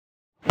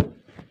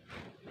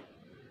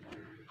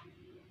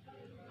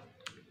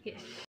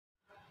Yes.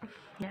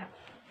 Yeah.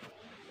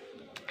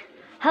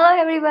 Hello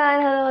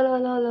everyone.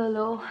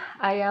 Hello.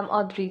 I am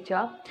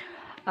Audrija.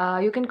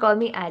 You can call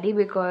me Addie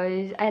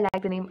because I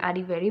like the name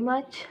Addie very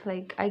much.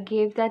 Like I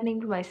gave that name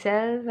to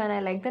myself and I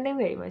like the name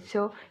very much.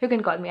 So you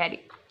can call me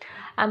Addie.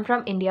 I'm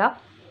from India.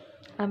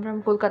 I'm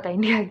from Kolkata,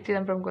 India. Actually,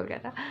 I'm from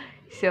Kolkata.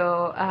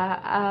 So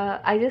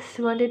I just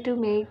wanted to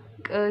make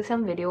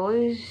some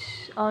videos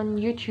on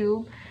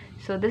YouTube.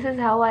 So this is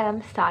how I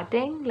am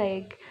starting.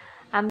 Like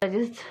I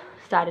just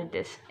started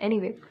this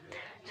anyway.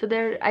 So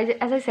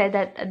as I said,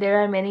 that there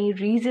are many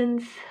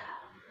reasons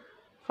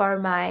for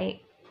my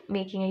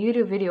making a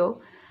YouTube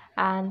video,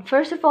 and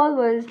first of all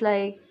was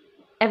like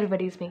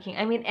everybody's making.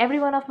 I mean, every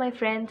one of my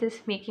friends is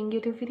making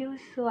YouTube videos,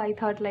 so I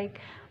thought like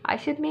I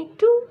should make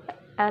two,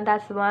 and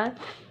that's the one.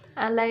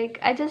 And like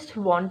I just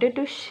wanted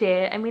to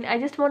share. I mean, I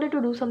just wanted to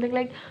do something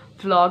like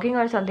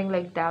vlogging or something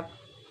like that,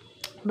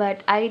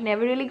 but I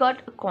never really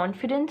got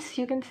confidence,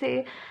 you can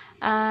say,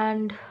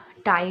 and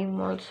time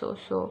also.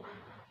 So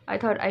I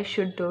thought I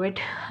should do it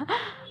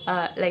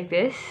like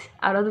this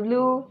out of the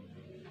blue.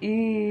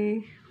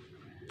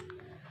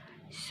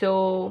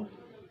 So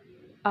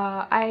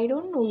I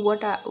don't know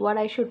what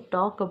I should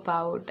talk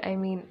about. I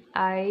mean,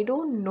 I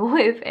don't know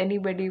if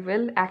anybody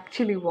will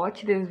actually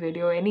watch this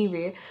video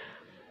anyway,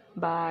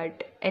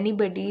 but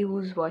anybody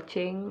who's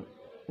watching,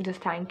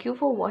 just thank you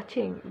for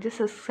watching. Just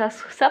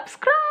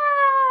subscribe.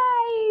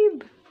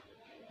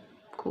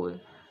 Cool.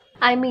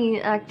 I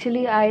mean,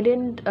 actually, I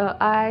didn't.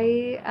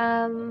 I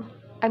am.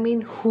 I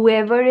mean,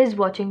 whoever is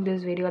watching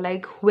this video,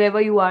 like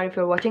whoever you are, if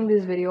you're watching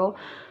this video,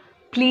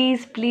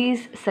 please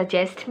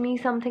suggest me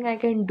something I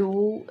can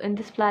do in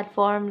this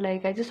platform.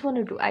 Like, I just want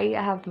to do. I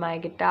have my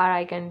guitar.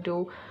 I can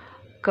do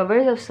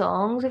covers of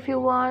songs if you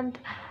want,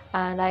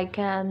 and I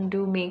can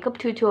do makeup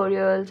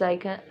tutorials.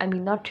 I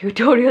mean, not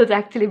tutorials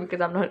actually, because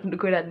I'm not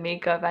good at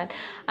makeup, and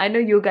I know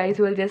you guys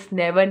will just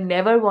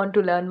never want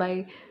to learn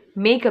my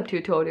makeup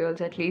tutorials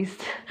at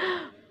least.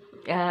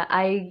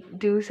 I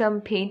do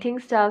some painting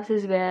stuffs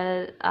as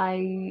well.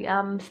 I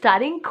am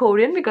studying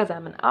Korean because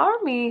I'm an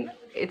army.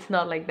 It's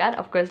not like that,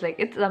 of course. Like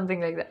it's something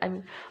like that.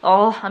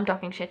 I'm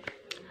talking shit.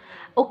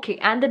 Okay,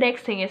 and the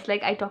next thing is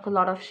like I talk a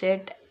lot of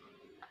shit,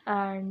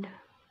 and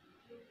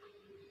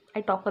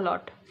I talk a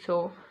lot.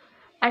 So,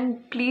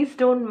 and please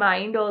don't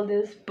mind all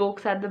these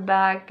books at the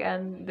back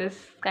and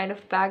this kind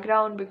of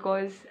background,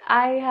 because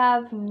I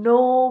have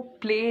no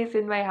place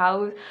in my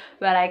house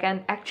where I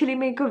can actually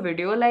make a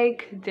video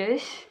like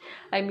this.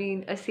 I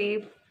mean, a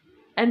safe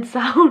and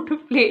sound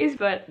place,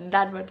 but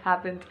that what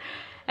happens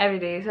every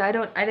day. So I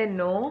didn't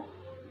know.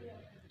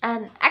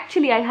 And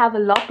actually, I have a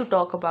lot to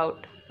talk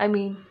about. I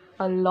mean,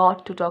 a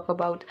lot to talk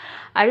about.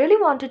 I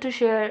really wanted to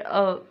share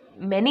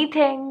many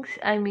things.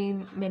 I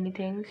mean, many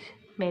things.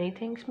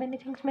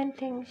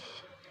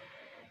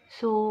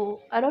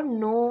 So I don't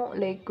know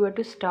like where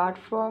to start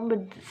from, but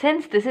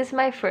since this is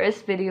my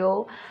first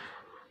video,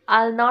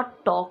 I'll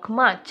not talk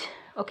much.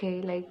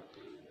 Okay, like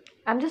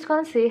I'm just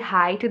gonna say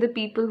hi to the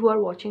people who are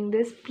watching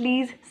this.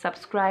 Please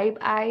subscribe.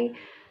 I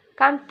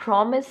can't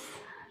promise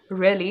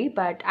really,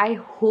 but I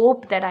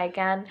hope that I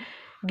can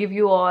give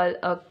you all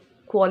a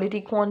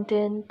quality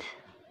content.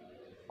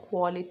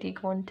 Quality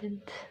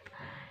content.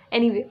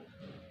 Anyway,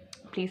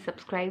 please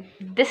subscribe.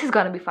 This is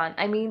gonna be fun.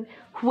 I mean,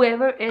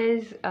 whoever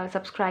is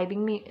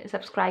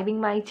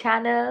subscribing my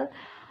channel,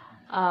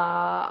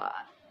 uh,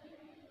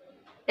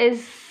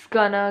 is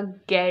gonna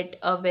get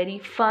a very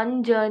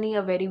fun journey,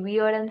 a very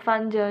weird and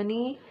fun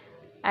journey,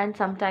 and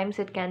sometimes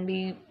it can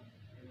be,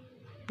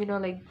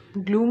 like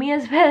gloomy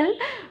as well.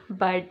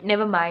 But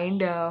never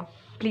mind.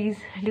 Please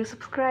do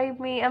subscribe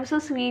me. I'm so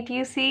sweet,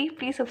 you see.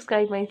 Please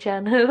subscribe my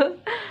channel.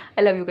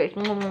 I love you guys.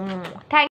 Thank